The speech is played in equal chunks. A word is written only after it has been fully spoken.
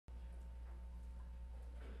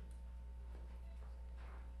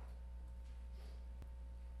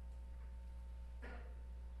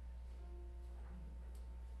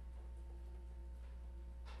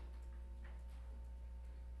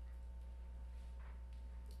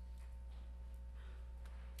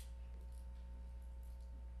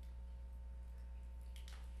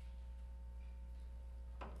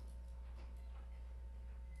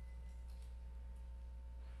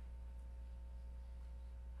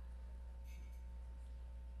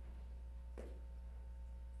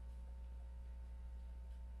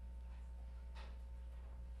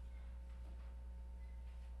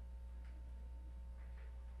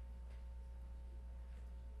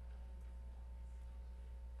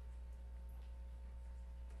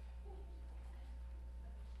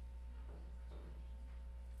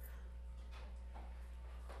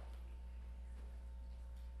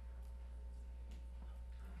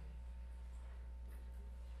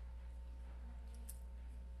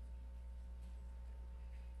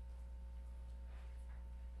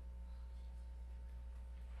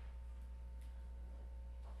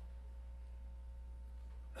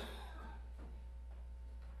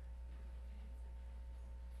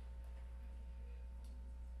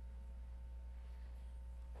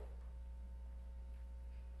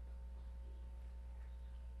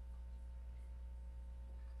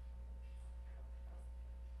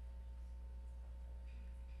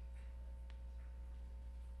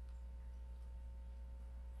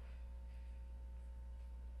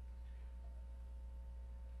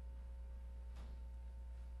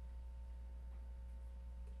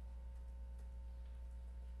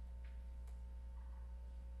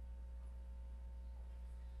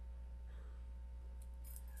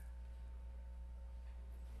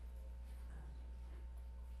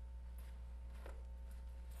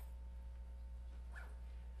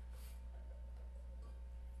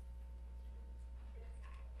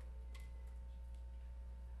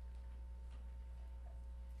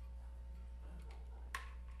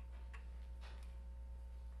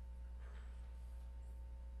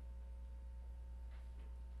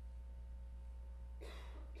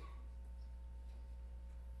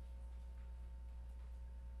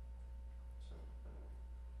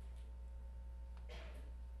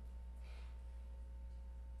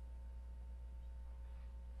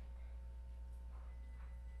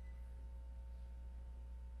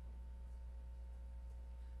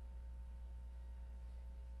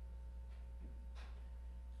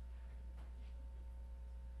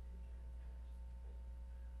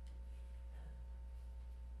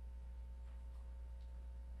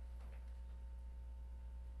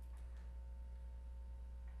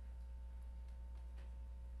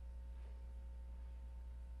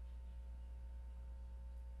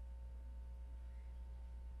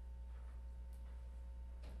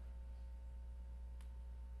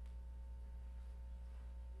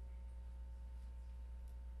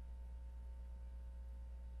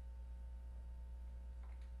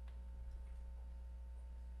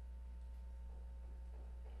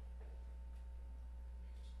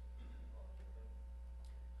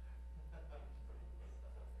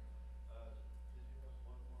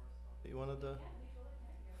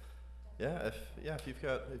if you've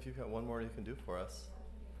got one more you can do for us,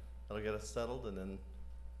 that'll get us settled, and then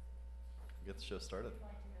get the show started.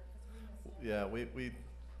 We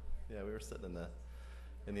were sitting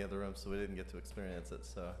in the other room, so we didn't get to experience it.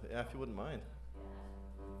 So yeah, if you wouldn't mind.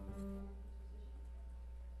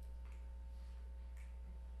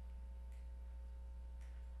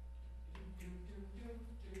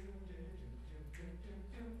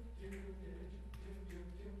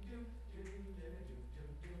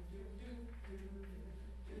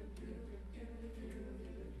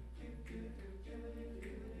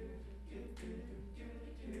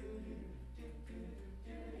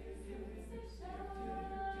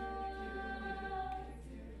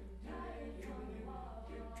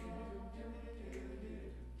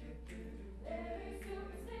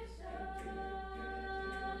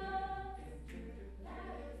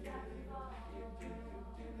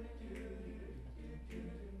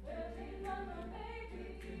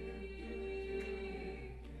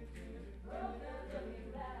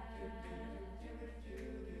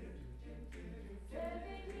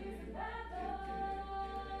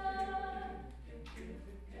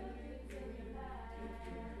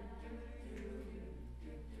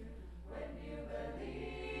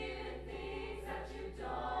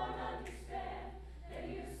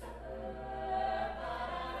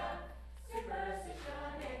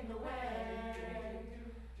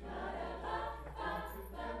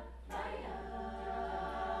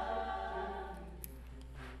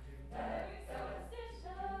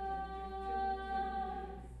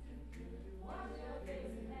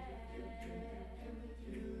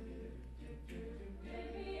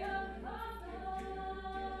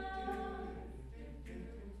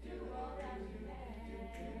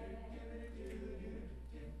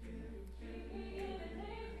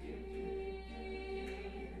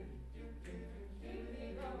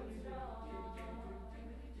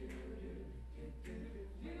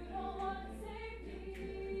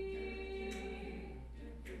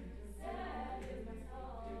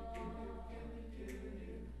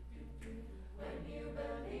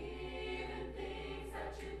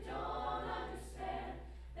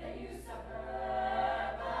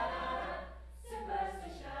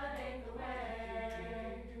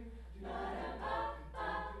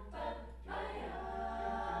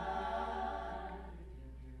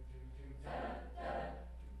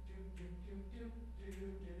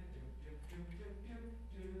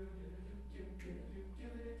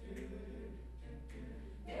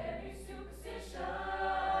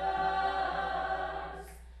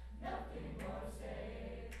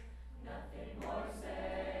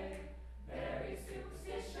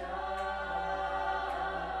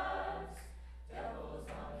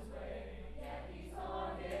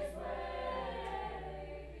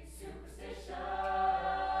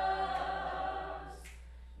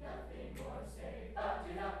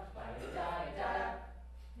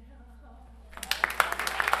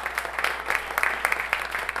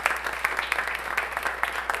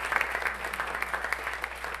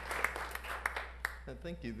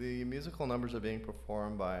 Thank you. The musical numbers are being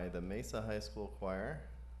performed by the Mesa High School Choir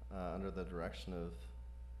under the direction of,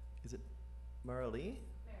 is it Marilee?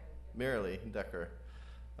 Marilee Decker.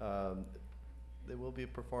 They will be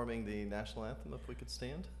performing the national anthem, if we could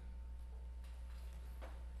stand.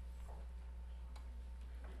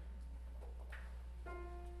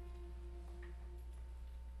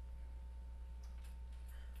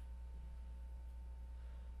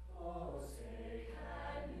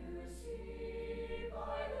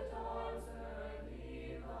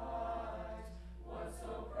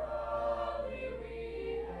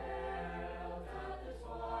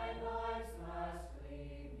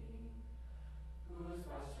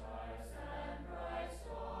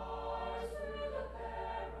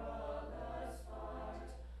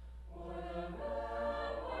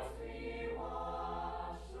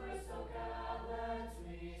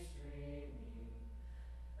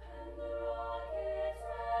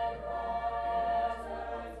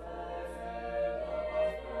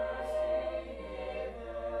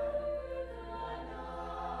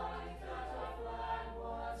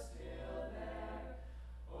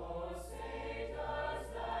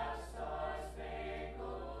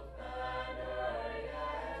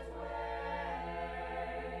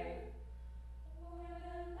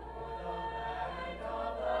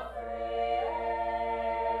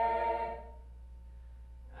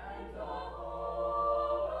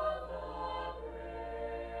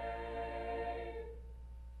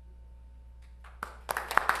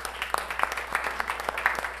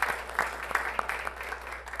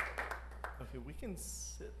 Can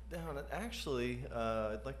sit down, and actually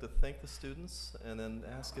I'd like to thank the students and then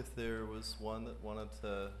ask if there was one that wanted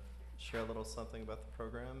to share a little something about the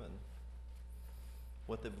program and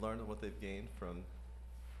what they've learned and what they've gained from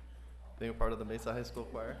being a part of the Mesa High School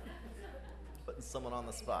Choir? Putting someone on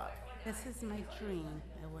the spot. This is my dream.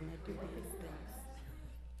 I want to do these things.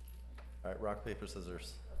 All right, rock, paper,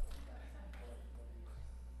 scissors.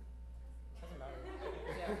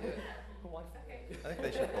 I think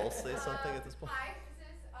they should both say something at this point. Hi, this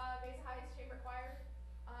is Mesa High's Chamber Choir.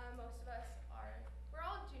 Most of us we're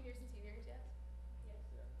all juniors and seniors, yes? Yes.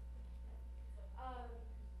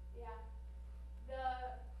 Yeah. The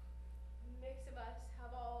mix of us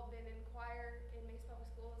have all been in choir in Mesa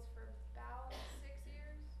Public Schools for about 6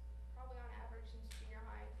 years, probably on average since junior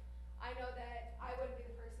high. I know that I wouldn't be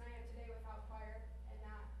the person I am today without choir, and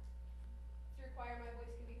that through choir my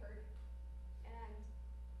voice can be heard. And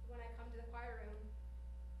when I come to the choir room,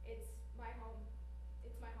 it's my home.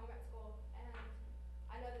 It's my home at school. And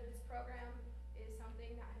I know that this program is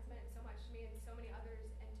something that has meant so much to me and so many others,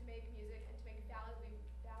 and to make music and to make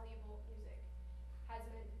valuable music has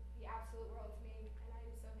meant the absolute world to me. And I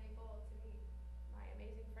am so thankful to meet my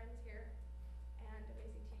amazing friends here and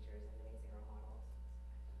amazing teachers and amazing role models.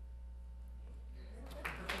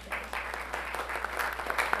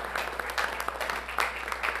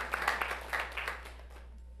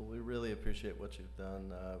 Well, we really appreciate what you've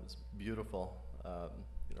done. It was beautiful.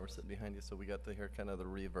 You know, we're sitting behind you, so we got to hear kind of the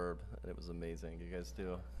reverb, and it was amazing. You guys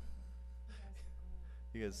do.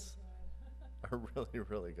 You guys are really,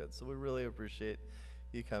 really good. So we really appreciate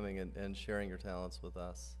you coming and sharing your talents with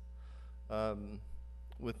us.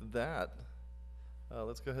 With that,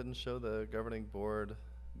 let's go ahead and show the governing board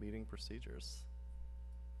meeting procedures.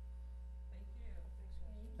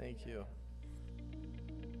 Thank you.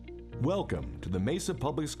 Welcome to the Mesa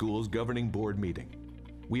Public Schools Governing Board meeting.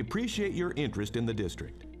 We appreciate your interest in the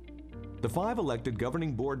district. The 5 elected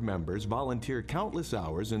governing board members volunteer countless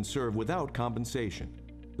hours and serve without compensation.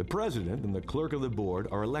 The president and the clerk of the board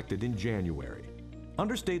are elected in January.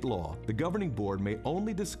 Under state law, the governing board may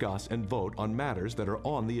only discuss and vote on matters that are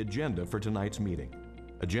on the agenda for tonight's meeting.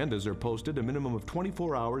 Agendas are posted a minimum of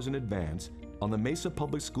 24 hours in advance on the Mesa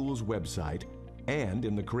Public Schools website and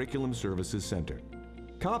in the Curriculum Services Center.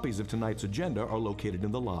 Copies of tonight's agenda are located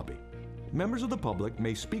in the lobby. Members of the public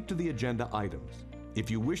may speak to the agenda items. If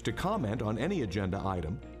you wish to comment on any agenda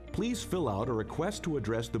item, please fill out a request to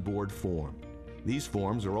address the board form. These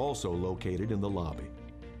forms are also located in the lobby.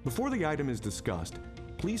 Before the item is discussed,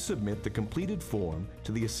 please submit the completed form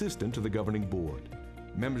to the assistant to the governing board.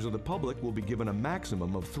 Members of the public will be given a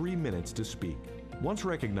maximum of 3 minutes to speak. Once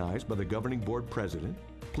recognized by the governing board president,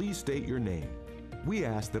 please state your name. We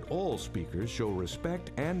ask that all speakers show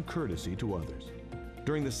respect and courtesy to others.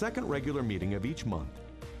 During the second regular meeting of each month,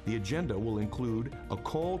 the agenda will include a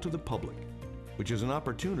call to the public, which is an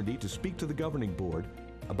opportunity to speak to the governing board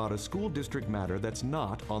about a school district matter that's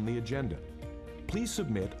not on the agenda. Please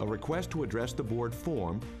submit a request to address the board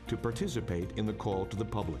form to participate in the call to the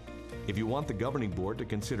public. If you want the governing board to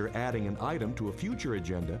consider adding an item to a future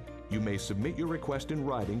agenda, you may submit your request in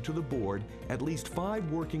writing to the board at least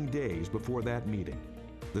 5 working days before that meeting.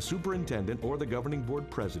 The superintendent or the governing board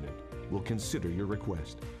president will consider your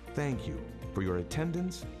request. Thank you for your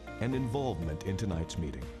attendance and involvement in tonight's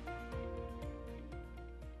meeting.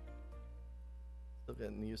 Still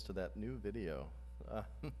getting used to that new video. All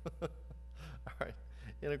right.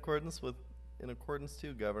 In accordance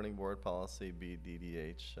to Governing Board Policy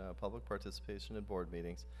BDDH, public participation in board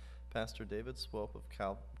meetings, Pastor David Swope of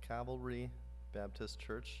Calvary Baptist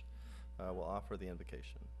Church will offer the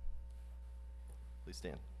invocation. Please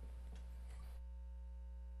stand.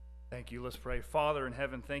 Thank you. Let's pray. Father in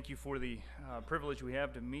heaven, thank you for the privilege we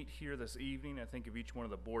have to meet here this evening. I think of each one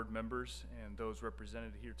of the board members and those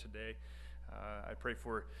represented here today. I pray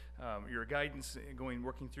for your guidance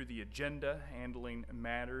working through the agenda, handling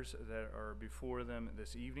matters that are before them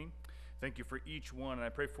this evening. Thank you for each one, and I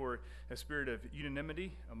pray for a spirit of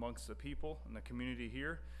unanimity amongst the people and the community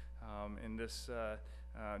here in this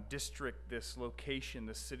district, this location,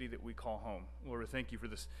 this city that we call home. Lord, we thank you for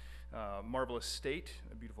this marvelous state,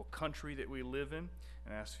 a beautiful country that we live in,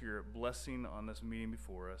 and ask for your blessing on this meeting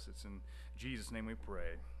before us. It's in Jesus' name we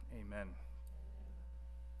pray. Amen.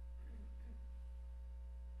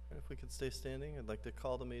 If we could stay standing, I'd like to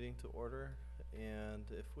call the meeting to order, and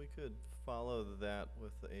if we could follow that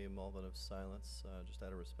with a moment of silence, just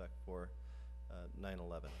out of respect for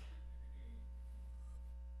 9/11.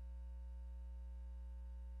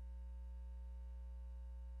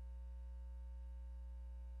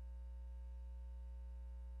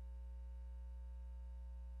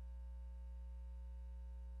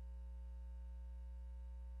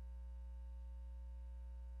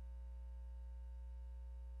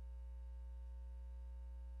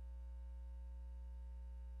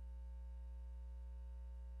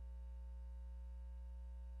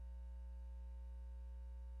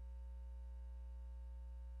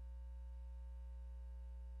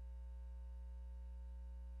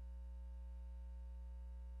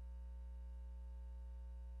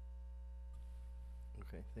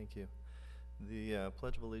 thank you. The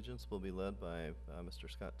Pledge of Allegiance will be led by Mr.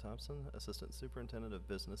 Scott Thompson, Assistant Superintendent of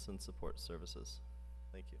Business and Support Services.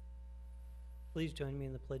 Thank you. Please join me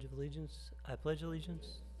in the Pledge of Allegiance. I pledge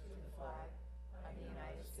allegiance To the flag of the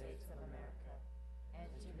United States of America and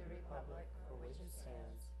to the republic for which it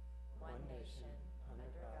stands, one nation, under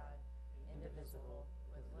God, indivisible,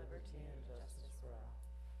 with liberty and justice for all.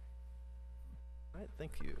 All right,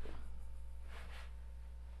 thank you.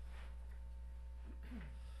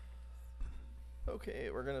 Okay,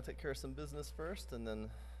 we're gonna take care of some business first, and then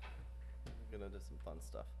we're gonna do some fun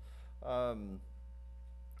stuff. All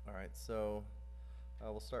right, so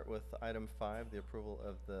we'll start with item 5, the approval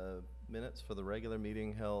of the minutes for the regular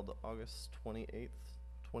meeting held August 28th,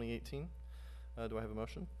 2018. Do I have a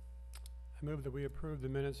motion? I move that we approve the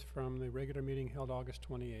minutes from the regular meeting held August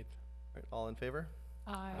 28th. All right, all in favor?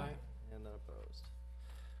 Aye. And none opposed.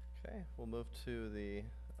 Okay, we'll move to the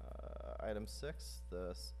item 6,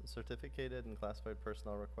 the certificated and classified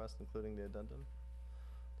personnel request, including the addendum.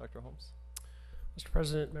 Dr. Holmes? Mr.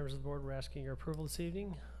 President, members of the board, we're asking your approval this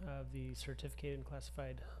evening of the certificated and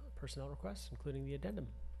classified personnel requests, including the addendum.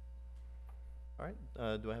 All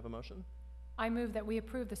right, do I have a motion? I move that we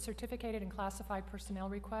approve the certificated and classified personnel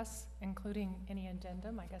requests, including any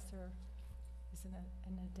addendum. I guess there is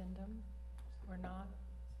an addendum or not.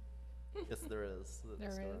 Yes, there is. There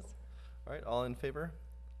is. All right, all in favor?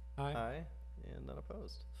 Aye. And none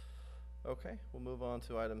opposed. Okay, we'll move on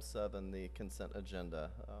to item 7, the consent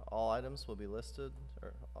agenda. All items will be listed,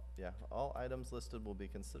 all items listed will be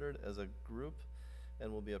considered as a group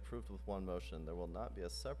and will be approved with one motion. There will not be a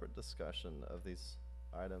separate discussion of these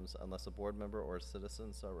items unless a board member or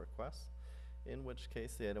citizen so requests, in which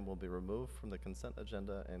case the item will be removed from the consent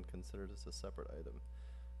agenda and considered as a separate item.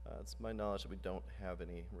 It's my knowledge that we don't have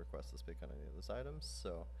any requests to speak on any of those items,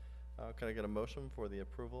 so can I get a motion for the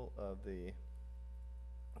approval of the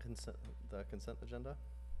consent agenda?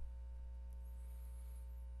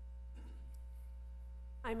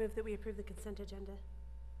 I move that we approve the consent agenda.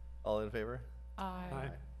 All in favor? Aye.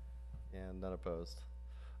 And none opposed.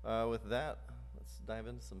 With that, let's dive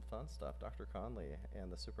into some fun stuff. Dr. Conley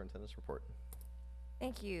and the superintendent's report.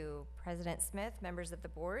 Thank you, President Smith, members of the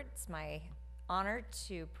board. It's my honor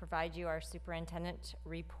to provide you our superintendent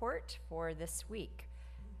report for this week.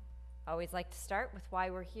 I always like to start with why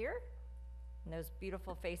we're here, and those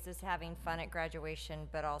beautiful faces having fun at graduation,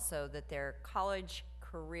 but also that they're college,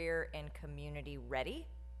 career, and community ready.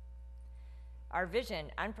 Our vision,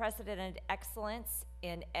 unprecedented excellence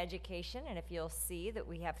in education, and if you'll see that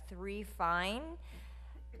we have 3 fine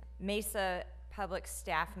Mesa public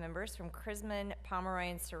staff members from Chrisman, Pomeroy,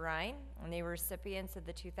 and Serine, and they were recipients of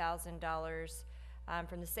the $2,000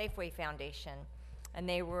 from the Safeway Foundation. And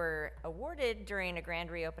they were awarded during a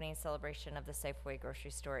grand reopening celebration of the Safeway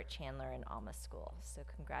grocery store at Chandler and Alma School. So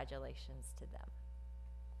congratulations to them.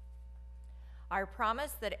 Our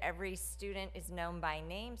promise that every student is known by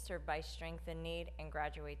name, served by strength and need, and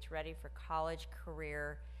graduates ready for college,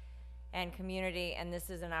 career, and community. And this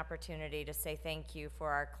is an opportunity to say thank you for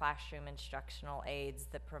our classroom instructional aides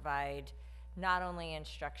that provide not only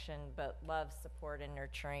instruction, but love, support, and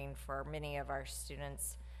nurturing for many of our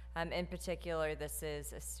students. In particular, this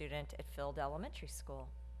is a student at Field Elementary School.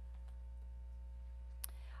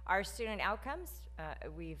 Our student outcomes,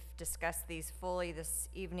 we've discussed these fully this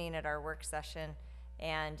evening at our work session,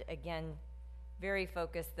 and again, very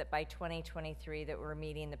focused that by 2023 that we're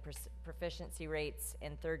meeting the proficiency rates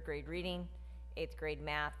in 3rd grade reading, 8th grade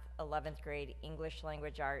math, 11th grade English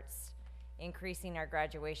language arts, increasing our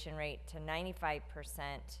graduation rate to 95%,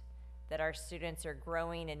 that our students are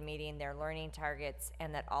growing and meeting their learning targets,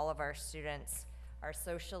 and that all of our students are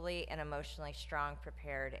socially and emotionally strong,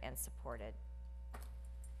 prepared, and supported.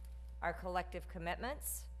 Our collective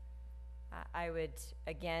commitments, I would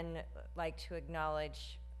again like to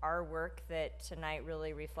acknowledge our work that tonight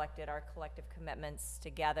really reflected our collective commitments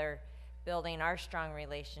together, building our strong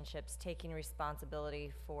relationships, taking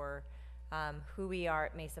responsibility for who we are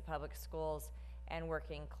at Mesa Public Schools, and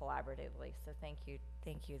working collaboratively. So thank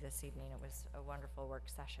you this evening. It was a wonderful work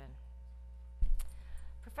session.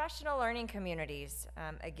 Professional learning communities.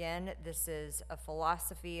 Again, this is a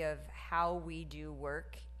philosophy of how we do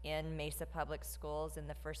work in Mesa Public Schools, and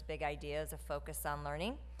the first big idea is a focus on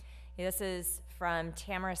learning. This is from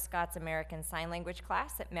Tamara Scott's American Sign Language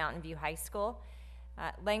class at Mountain View High School.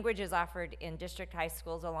 Language is offered in district high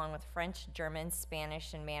schools along with French, German,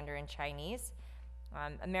 Spanish, and Mandarin Chinese.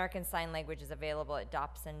 American Sign Language is available at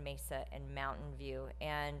Dobson, Mesa, and Mountain View.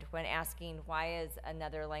 And when asking why is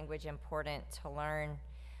another language important to learn,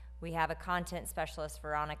 we have a content specialist,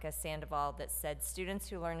 Veronica Sandoval, that said students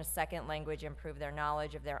who learn a second language improve their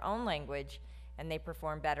knowledge of their own language and they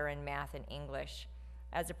perform better in math and English.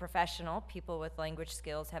 As a professional, people with language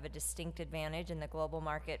skills have a distinct advantage in the global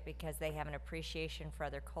market because they have an appreciation for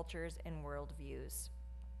other cultures and worldviews.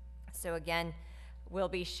 So again, we'll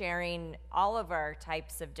be sharing all of our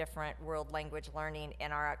types of different world language learning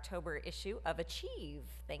in our October issue of Achieve,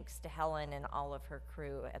 thanks to Helen and all of her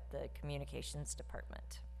crew at the communications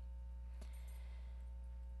department.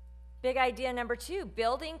 Big idea number 2,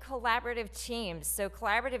 building collaborative teams. So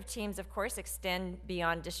collaborative teams, of course, extend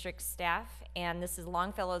beyond district staff, and this is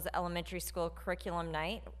Longfellow's elementary school curriculum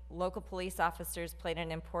night. Local police officers played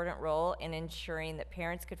an important role in ensuring that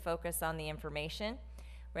parents could focus on the information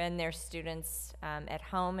when their students at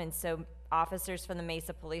home, and so officers from the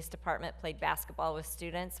Mesa Police Department played basketball with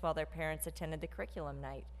students while their parents attended the curriculum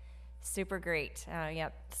night. Super great.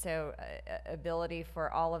 Yep. So ability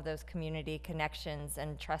for all of those community connections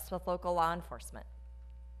and trust with local law enforcement.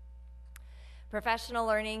 Professional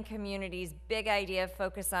learning communities, big idea,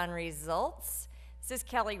 focus on results. This is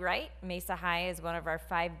Kelly Wright. Mesa High is one of our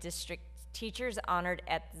 5 district teachers honored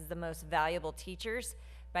as the most valuable teachers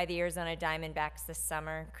by the Arizona Diamondbacks this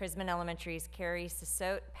summer. Crisman Elementary's Carrie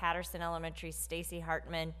Sissote, Patterson Elementary's Stacy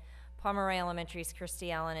Hartman, Pomeroy Elementary's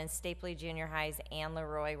Kirstie Allen, and Stapley Junior High's Ann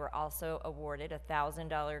Leroy were also awarded a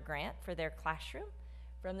 $1,000 grant for their classroom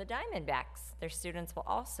from the Diamondbacks. Their students will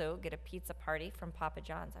also get a pizza party from Papa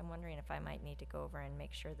John's. I'm wondering if I might need to go over and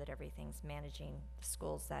make sure that everything's managing the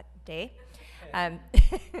schools that day.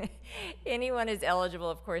 Anyone is eligible,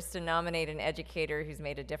 of course, to nominate an educator who's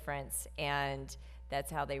made a difference, and that's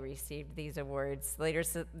how they received these awards. Later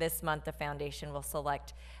this month, the foundation will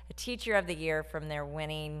select a Teacher of the Year from their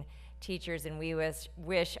winning teachers, and we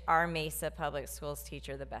wish our Mesa Public Schools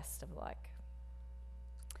teacher the best of luck.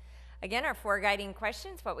 Again, our 4 guiding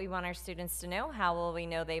questions: what we want our students to know, how will we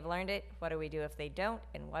know they've learned it, what do we do if they don't,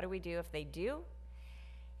 and what do we do if they do?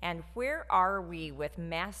 And where are we with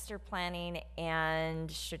master planning and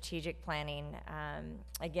strategic planning?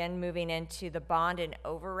 Again, moving into the bond and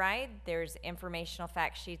override, there's informational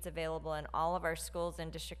fact sheets available in all of our schools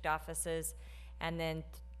and district offices, and then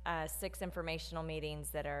 6 informational meetings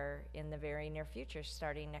that are in the very near future,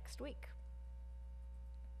 starting next week.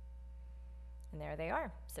 And there they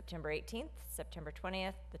are: September 18th, September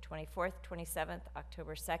 20th, the 24th, 27th,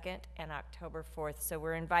 October 2nd, and October 4th. So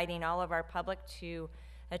we're inviting all of our public to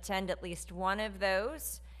attend at least one of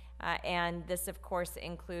those. And this, of course,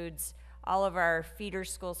 includes all of our feeder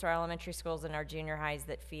schools, so our elementary schools and our junior highs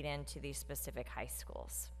that feed into these specific high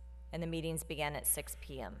schools. And the meetings begin at 6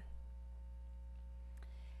 p.m.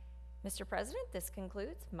 Mr. President, this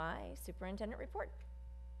concludes my superintendent report.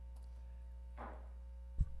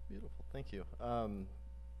 Beautiful, thank you. And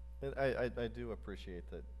I do appreciate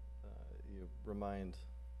that you remind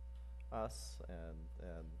us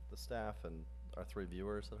and the staff and our 3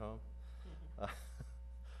 viewers at home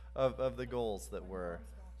of the goals that we're.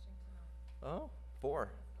 Oh, 4.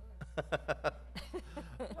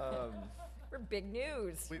 We're big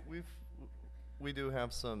news. We do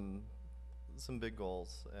have some big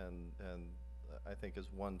goals, and I think as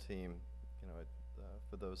one team, you know,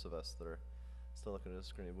 for those of us that are still looking at the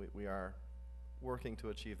screen, we are working to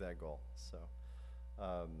achieve that goal. So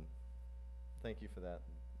thank you for that,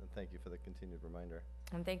 and thank you for the continued reminder.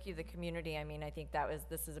 And thank you, the community. I mean, I think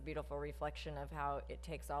this is a beautiful reflection of how it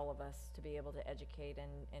takes all of us to be able to educate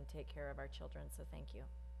and take care of our children, so thank you.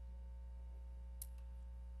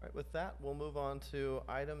 All right, with that, we'll move on to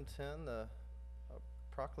item 10, the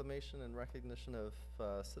proclamation and recognition of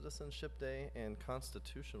Citizenship Day and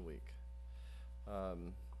Constitution Week.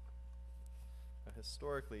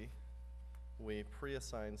 Historically, we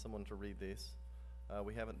pre-assign someone to read these.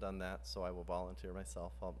 We haven't done that, so I will volunteer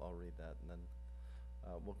myself. I'll read that, and then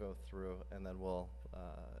we'll go through, and then we'll,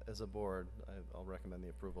 as a board, I'll recommend the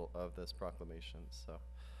approval of this proclamation. So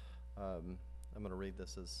I'm going to read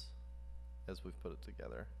this as we've put it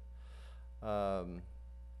together.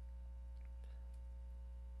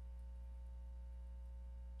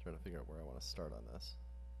 Trying to figure out where I want to start on this.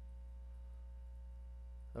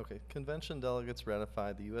 Okay, convention delegates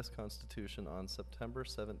ratified the U.S. Constitution on September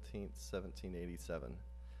 17th, 1787.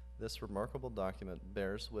 This remarkable document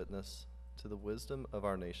bears witness to the wisdom of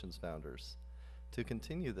our nation's founders. To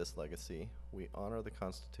continue this legacy, we honor the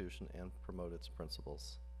Constitution and promote its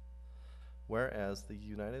principles. Whereas the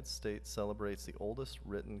United States celebrates the oldest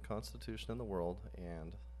written constitution in the world,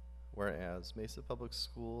 and whereas Mesa Public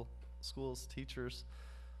Schools teaches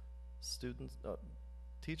students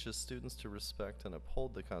to respect and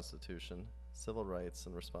uphold the Constitution, civil rights,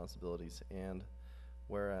 and responsibilities, and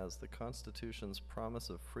whereas the Constitution's promise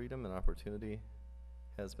of freedom and opportunity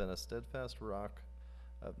has been a steadfast rock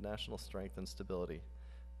of national strength and stability,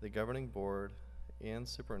 the governing board and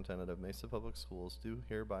superintendent of Mesa Public Schools do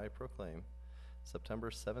hereby proclaim September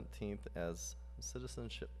 17th as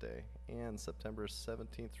Citizenship Day and September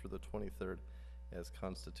 17th through the 23rd as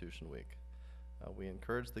Constitution Week. We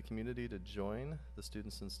encourage the community to join the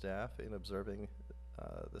students and staff in observing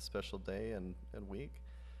this special day and week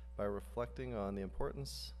by reflecting on the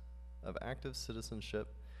importance of active citizenship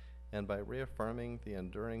and by reaffirming the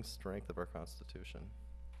enduring strength of our Constitution.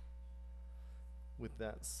 With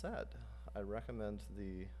that said, I recommend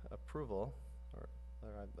the approval, or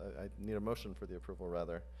I need a motion for the approval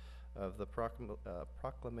rather, of the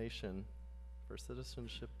proclamation for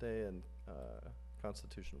Citizenship Day and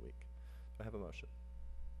Constitution Week. Do I have a motion?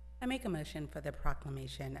 I make a motion for the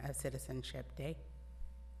proclamation of Citizenship Day.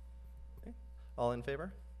 Okay. All in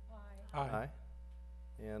favor? Aye.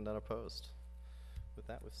 And unopposed. With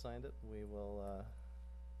that, we've signed it. We will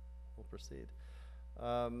we'll proceed.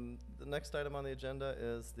 The next item on the agenda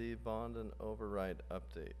is the bond and override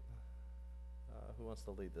update. Who wants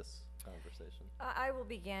to lead this conversation? I will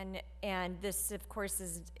begin, and this, of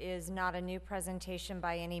course, is not a new presentation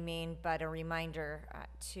by any mean, but a reminder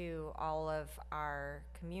to all of our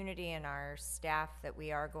community and our staff that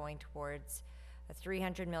we are going towards a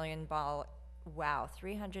 $300 million bond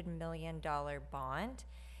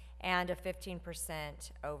and a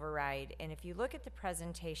 15% override. And if you look at the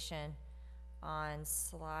presentation on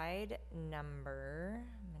slide number,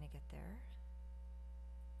 I'm going to get there.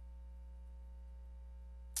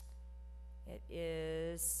 It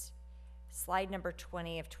is slide number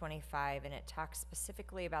 20 of 25, and it talks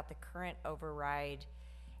specifically about the current override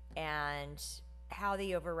and how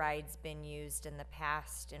the override's been used in the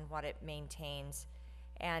past and what it maintains.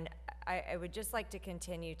 And I would just like to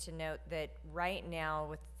continue to note that right now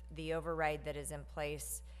with the override that is in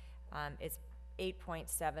place, it's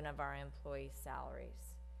 8.7 of our employees'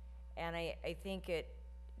 salaries. And I think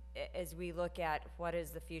as we look at what is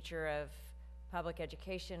the future of public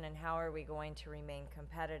education and how are we going to remain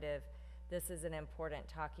competitive, this is an important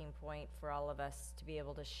talking point for all of us to be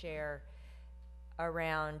able to share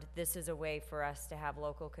around. This is a way for us to have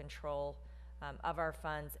local control of our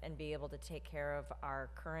funds and be able to take care of our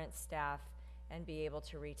current staff and be able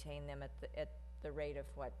to retain them at the rate of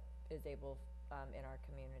what is able in our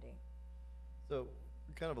community. So,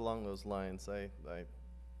 kind of along those lines, I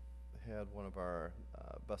had one of our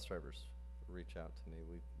bus drivers reach out to me.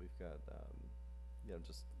 We've got you know,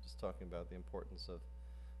 just talking about the importance of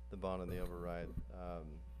the bond and the override.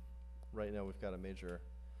 Right now, we've got a major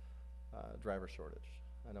driver shortage.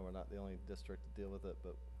 I know we're not the only district to deal with it,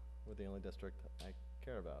 but we're the only district I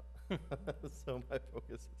care about. So my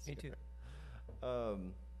focus is Me here.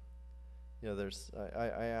 too. You know,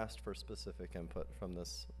 I asked for specific input from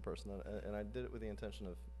this person, and I did it with the intention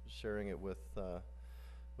of sharing it with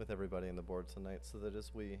everybody in the board tonight, so that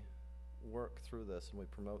as we work through this and we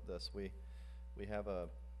promote this, we have a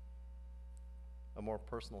more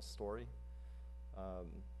personal story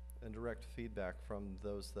and direct feedback from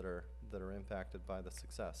those that are impacted by the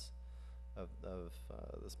success of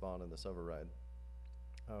this bond and this override.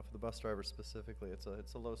 For the bus drivers specifically, it's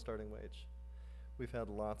a low starting wage. We've had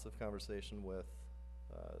lots of conversation with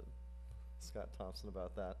Scott Thompson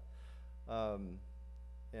about that,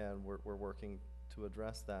 and we're working to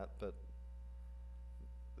address that, but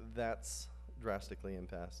that's drastically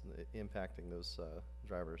impacting those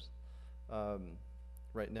drivers.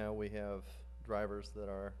 Right now we have drivers that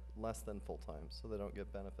are less than full-time, so they don't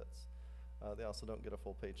get benefits. They also don't get a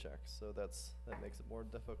full paycheck, so that makes it more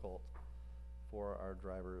difficult for our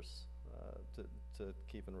drivers to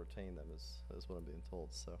keep and retain them, is what I'm being told.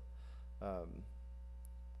 So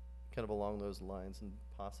kind of along those lines and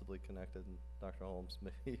possibly connected, and Dr. Holmes,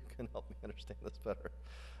 maybe you can help me understand this better.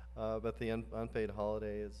 But the unpaid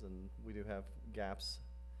holidays, and we do have gaps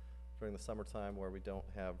during the summertime where we don't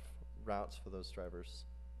have routes for those drivers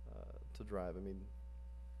to drive. I mean,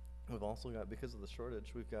 we've also got, because of the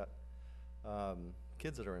shortage, we've got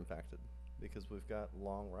kids that are impacted because we've got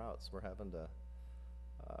long routes. We're having to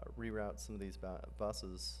reroute some of these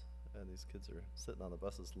buses, and these kids are sitting on the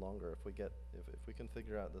buses longer. If we can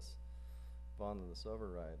figure out this bond and this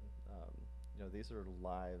override, you know, these are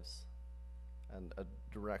lives and a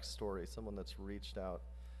direct story. Someone that's reached out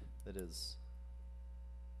that is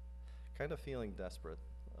kind of feeling desperate,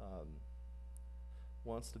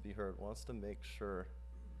 wants to be heard, wants to make sure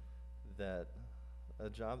that a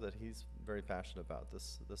job that he's very passionate about.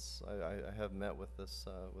 I have met with this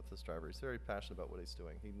driver. He's very passionate about what he's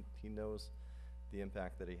doing. He knows the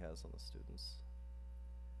impact that he has on the students,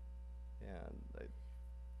 and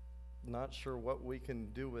I'm not sure what we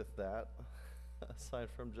can do with that aside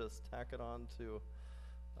from just tack it on to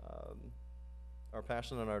our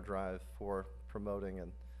passion and our drive for promoting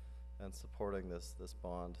and supporting this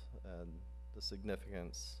bond and the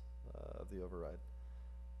significance of the override.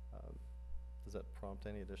 Does that prompt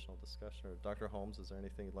any additional discussion? Or Dr. Holmes, is there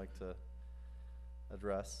anything you'd like to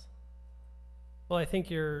address? Well, I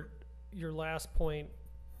think your last point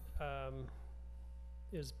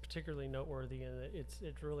is particularly noteworthy in that it's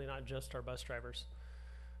really not just our bus drivers.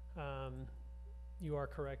 You are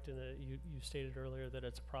correct in that you stated earlier that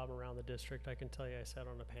it's a problem around the district. I can tell you I sat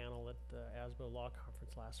on a panel at the ASBO Law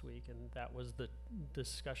Conference last week, and that was the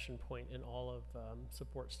discussion point in all of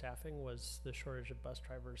support staffing was the shortage of bus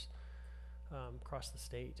drivers across the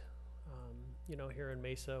state. You know, here in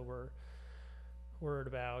Mesa, we're at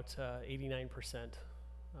about 89%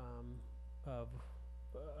 of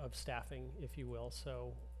staffing, if you will.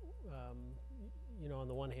 So, you know, on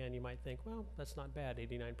the one hand, you might think, well, that's not bad,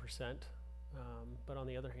 89%. But on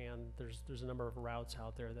the other hand, there's a number of routes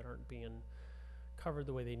out there that aren't being covered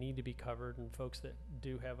the way they need to be covered, and folks that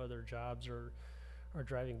do have other jobs are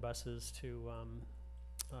driving buses to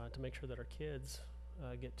make sure that our kids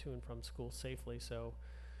get to and from school safely. So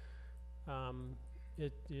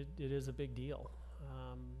it is a big deal.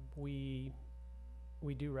 We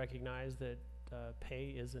do recognize that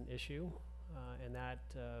pay is an issue, and that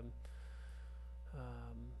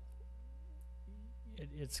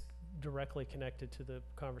it's directly connected to the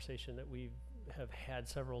conversation that we have had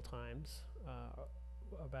several times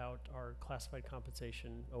about our classified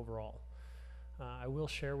compensation overall. I will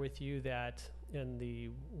share with you that in the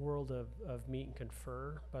world of meet and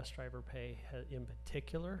confer, bus driver pay in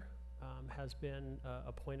particular has been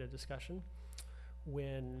a point of discussion.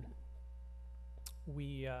 When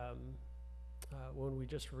we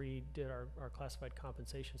just redid our classified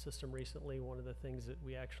compensation system recently, one of the things that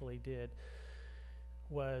we actually did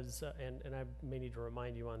was, and I may need to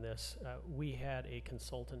remind you on this, we had a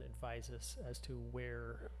consultant advise us as to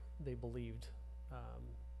where they believed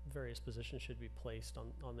various positions should be placed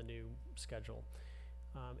on the new schedule.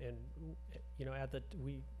 And you know,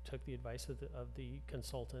 we took the advice of the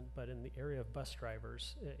consultant, but in the area of bus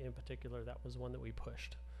drivers in particular, that was one that we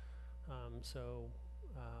pushed.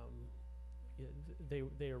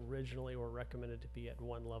 They originally were recommended to be at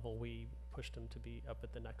one level. We pushed them to be up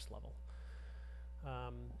at the next level.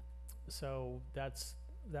 So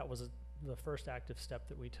that was the first active step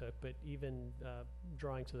that we took. But even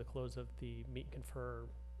drawing to the close of the meet and confer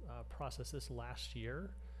process this last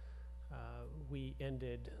year, we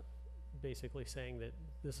ended basically saying that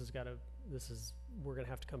we're gonna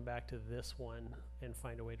have to come back to this one and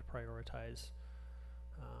find a way to prioritize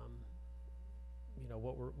you know,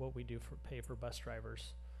 what we do for pay for bus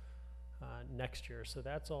drivers next year. So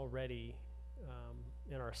that's already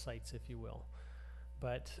in our sights, if you will.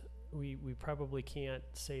 But we probably can't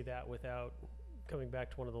say that without coming back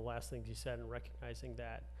to one of the last things you said and recognizing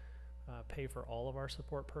that pay for all of our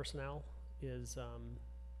support personnel is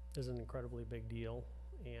an incredibly big deal,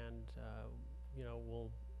 and you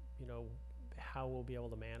know, how we'll be able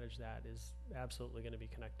to manage that is absolutely going to be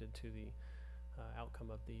connected to the outcome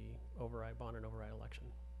of the bond and override election.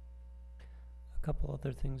 A couple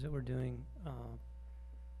other things that we're doing,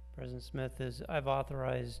 President Smith, is I've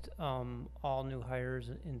authorized all new hires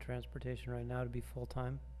in transportation right now to be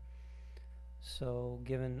full-time. So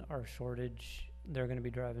given our shortage, they're going to be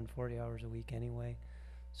driving 40 hours a week anyway.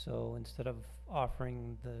 So instead of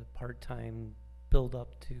offering the part-time build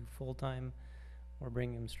up to full-time, we're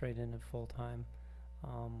bringing them straight in at full-time,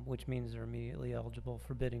 which means they're immediately eligible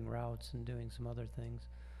for bidding routes and doing some other things.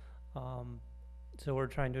 So we're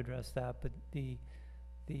trying to address that, but the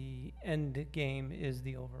end game is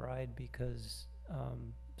the override, because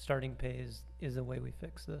starting pay is the way we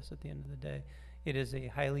fix this at the end of the day. It is a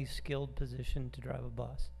highly skilled position to drive a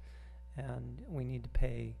bus, and we need to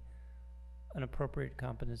pay an appropriate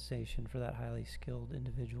compensation for that highly skilled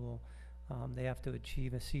individual. They have to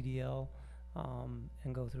achieve a CDL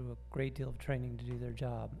and go through a great deal of training to do their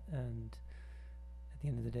job, and at the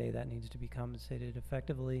end of the day that needs to be compensated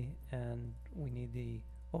effectively, and we need the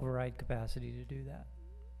override capacity to do that.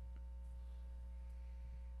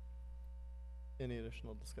 Any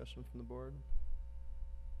additional discussion from the board?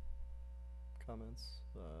 Comments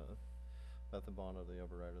about the bond or the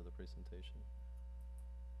override or the presentation?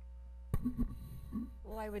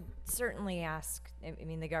 Well, I would certainly ask, I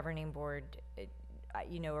mean, the governing board,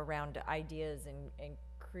 you know, around ideas and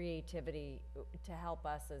creativity to help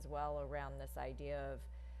us as well around this idea of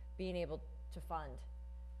being able to fund.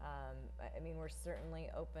 I mean, we're certainly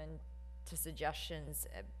open to suggestions,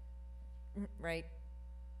 right?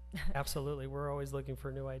 Absolutely. We're always looking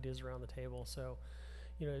for new ideas around the table. So,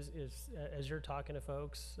 you know, as you're talking to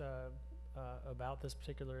folks, about this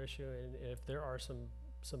particular issue, and if there are some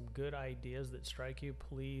good ideas that strike you,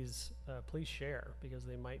 please share, because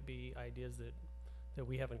they might be ideas that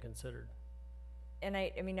we haven't considered. And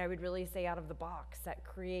I mean, I would really say out of the box, that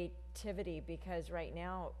creativity, because right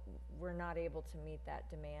now we're not able to meet that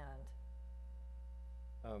demand.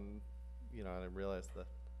 You know, and I realize the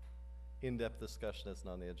in-depth discussion isn't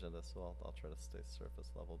on the agenda, so I'll try to stay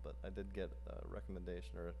surface level, but I did get a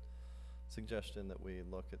recommendation or a suggestion that we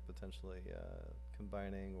look at potentially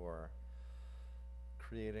combining or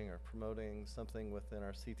creating or promoting something within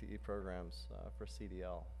our CTE programs for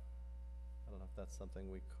CDL. I don't know if that's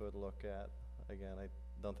something we could look at. Again, I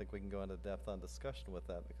don't think we can go into depth on discussion with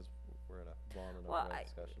that because we're in a long and Well, overall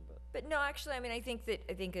discussion, But no, actually, I mean, I think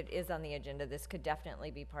it is on the agenda. This could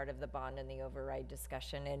definitely be part of the bond and the override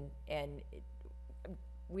discussion, and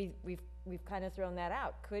we've kind of thrown that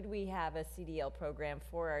out. Could we have a CDL program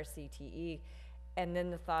for our CTE? And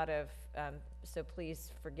then the thought of, so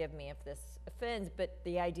please forgive me if this offends, but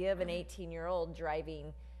the idea of an 18-year-old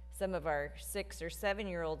driving some of our 6 or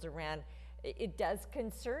 7-year-olds around, it does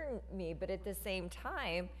concern me, but at the same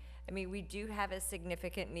time, I mean, we do have a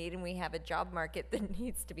significant need, and we have a job market that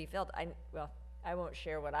needs to be filled. I won't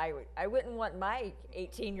share what I wouldn't want my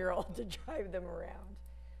 18-year-old to drive them around.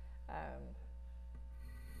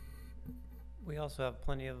 We also have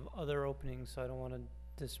plenty of other openings, so I don't want to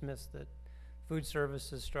dismiss that. Food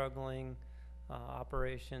service is struggling,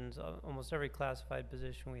 operations, almost every classified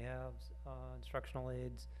position we have, instructional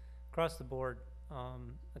aides, across the board.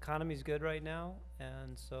 Economy's good right now,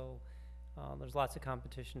 and so there's lots of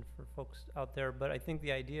competition for folks out there, but I think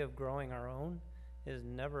the idea of growing our own is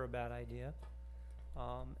never a bad idea.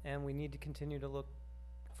 And we need to continue to look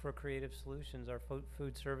for creative solutions. Our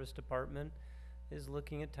food service department is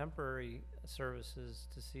looking at temporary services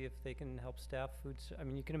to see if they can help staff I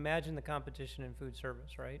mean, you can imagine the competition in food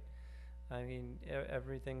service, right? I mean,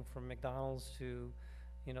 everything from McDonald's to,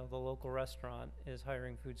 you know, the local restaurant is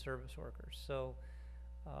hiring food service workers. So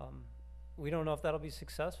we don't know if that'll be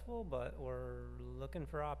successful, but we're looking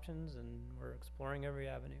for options and we're exploring every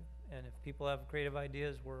avenue. And if people have creative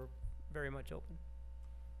ideas, we're very much open.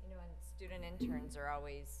 You know, and student interns are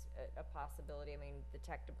always a possibility. I mean, the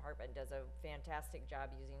tech department does a fantastic job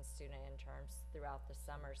using student interns throughout the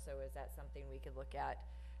summer. So is that something we could look at,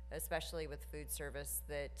 especially with food service,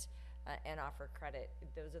 that and offer credit?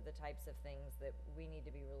 Those are the types of things that we need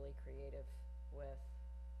to be really creative with.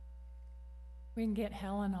 We can get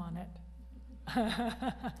Helen on it.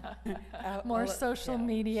 More social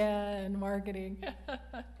media and marketing.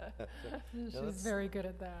 She's very good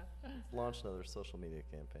at that. let's launch another social media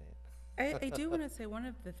campaign. I do want to say one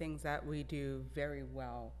of the things that we do very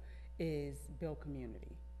well is build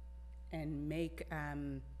community and make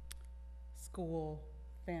school,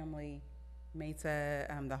 family, Mesa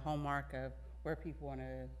the hallmark of where people want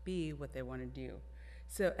to be, what they want to do.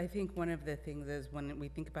 So I think one of the things is when we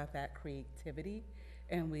think about that creativity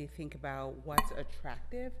and we think about what's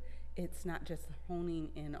attractive, it's not just honing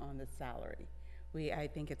in on the salary. I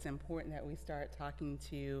think it's important that we start talking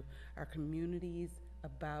to our communities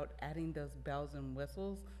about adding those bells and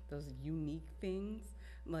whistles, those unique things.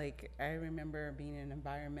 Like, I remember being in an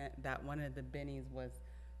environment that one of the bennies was,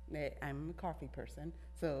 I'm a coffee person,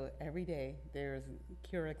 so every day there's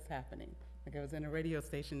Keurigs happening. Like, I was in a radio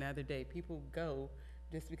station the other day, people go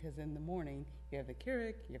just because in the morning you have the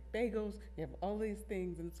Keurig, you have bagels, you have all these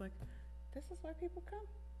things, and it's like, this is why people come.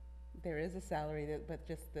 There is a salary, but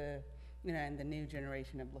just the, you know, and the new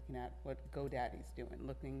generation of looking at what GoDaddy's doing,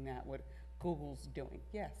 looking at what Google's doing.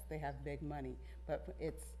 Yes, they have big money, but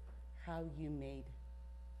it's how you made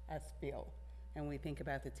us feel. And we think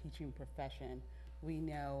about the teaching profession. We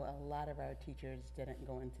know a lot of our teachers didn't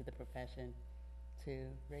go into the profession to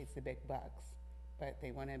raise the big bucks, but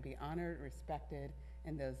they want to be honored, respected,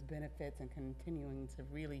 and those benefits, and continuing to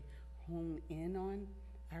really hone in on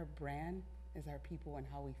our brand is our people and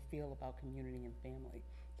how we feel about community and family.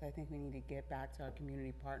 So I think we need to get back to our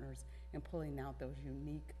community partners and pulling out those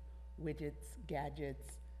unique widgets,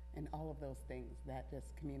 gadgets, and all of those things that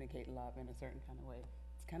just communicate love in a certain kind of way.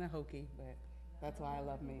 It's kind of hokey, but that's why I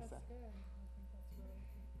love Mesa. That's good. I think that's really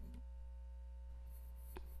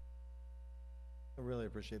I really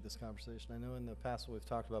appreciate this conversation. I know in the past when we've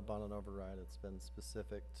talked about bond and override, it's been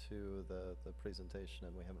specific to the presentation,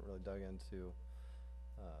 and we haven't really dug into,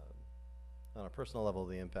 on a personal level,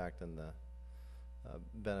 the impact and the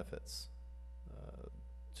benefits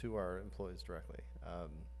to our employees directly.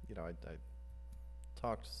 You know, I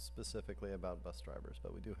talked specifically about bus drivers,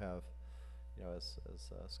 but we do have, you know, as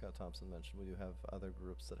Scott Thompson mentioned, we do have other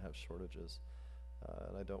groups that have shortages,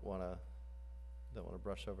 and I don't want to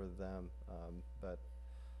brush over them, but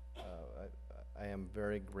I am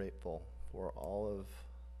very grateful for all of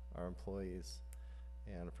our employees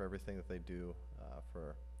and for everything that they do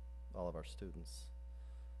for all of our students,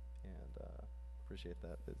 and appreciate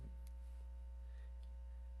that.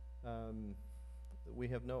 We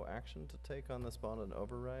have no action to take on this bond and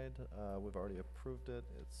override. We've already approved it.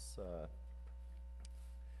 It's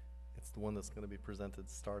the one that's going to be presented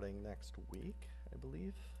starting next week, I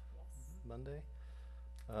believe. Monday.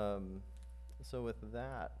 So with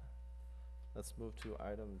that, let's move to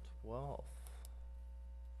item 12.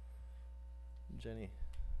 Jenny.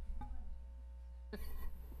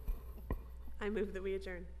 I move that we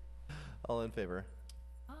adjourn. All in favor?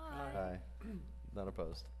 Aye. Aye. None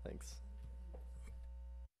opposed. Thanks.